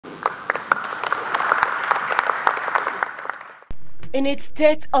In its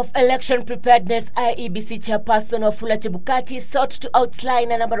state of election preparedness, IEBC chairperson Wafula Chebukati sought to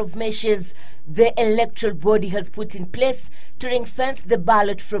outline a number of measures the electoral body has put in place to ring-fence the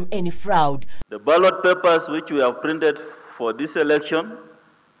ballot from any fraud. The ballot papers which we have printed for this election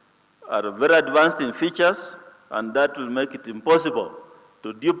are very advanced in features, and that will make it impossible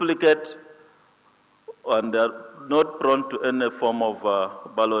to duplicate, and they are not prone to any form of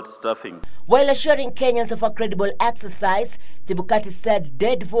ballot stuffing. While assuring Kenyans of a credible exercise, Chebukati said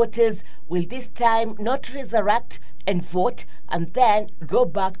dead voters will this time not resurrect and vote and then go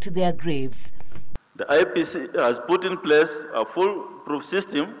back to their graves. The IEBC has put in place a foolproof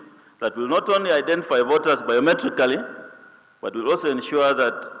system that will not only identify voters biometrically, but will also ensure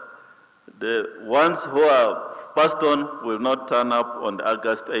that the ones who are passed on will not turn up on the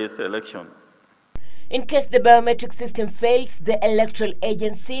August 8th election. In case the biometric system fails, the electoral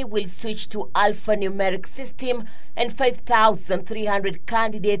agency will switch to alphanumeric system, and 5,300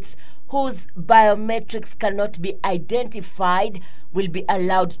 candidates whose biometrics cannot be identified will be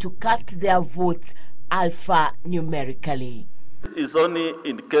allowed to cast their votes alphanumerically. It's only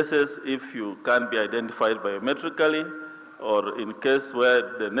in cases if you can't be identified biometrically, or in case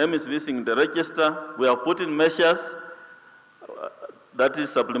where the name is missing in the register. We have put in measures that is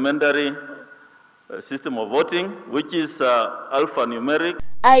supplementary system of voting, which is alphanumeric.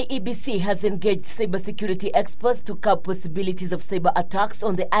 IEBC has engaged cybersecurity experts to curb possibilities of cyber attacks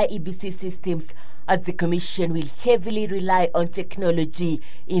on the IEBC systems, as the Commission will heavily rely on technology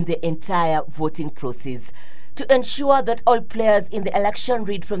in the entire voting process. To ensure that all players in the election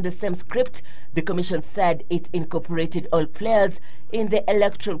read from the same script, the Commission said it incorporated all players in the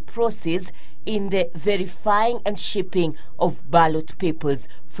electoral process in the verifying and shipping of ballot papers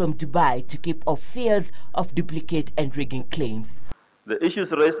from Dubai to keep off fears of duplicate and rigging claims. The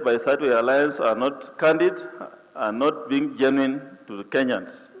issues raised by Third Way Alliance are not candid and not being genuine to the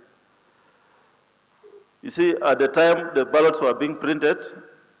Kenyans. You see, at the time the ballots were being printed,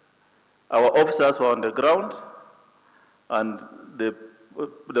 our officers were on the ground, and the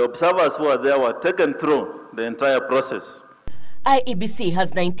observers who were there were taken through the entire process. IEBC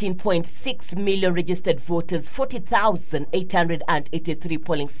has 19.6 million registered voters, 40,883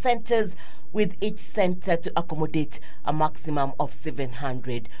 polling centers, with each center to accommodate a maximum of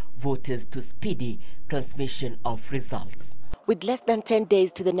 700 voters to speedy transmission of results. With less than 10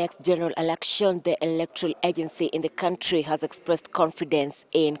 days to the next general election, the electoral agency in the country has expressed confidence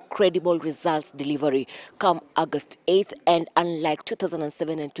in credible results delivery come August 8th, and unlike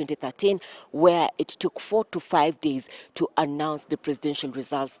 2007 and 2013, where it took 4 to 5 days to announce the presidential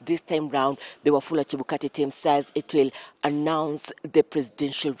results, this time round, the Wafula Chebukati team says it will announce the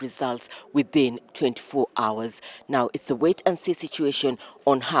presidential results within 24 hours. Now, it's a wait-and-see situation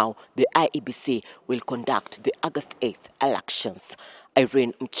on how the IEBC will conduct the August 8th elections.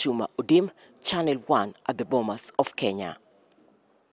 Irene Mchuma Udim, Channel 1 at the Bomas of Kenya.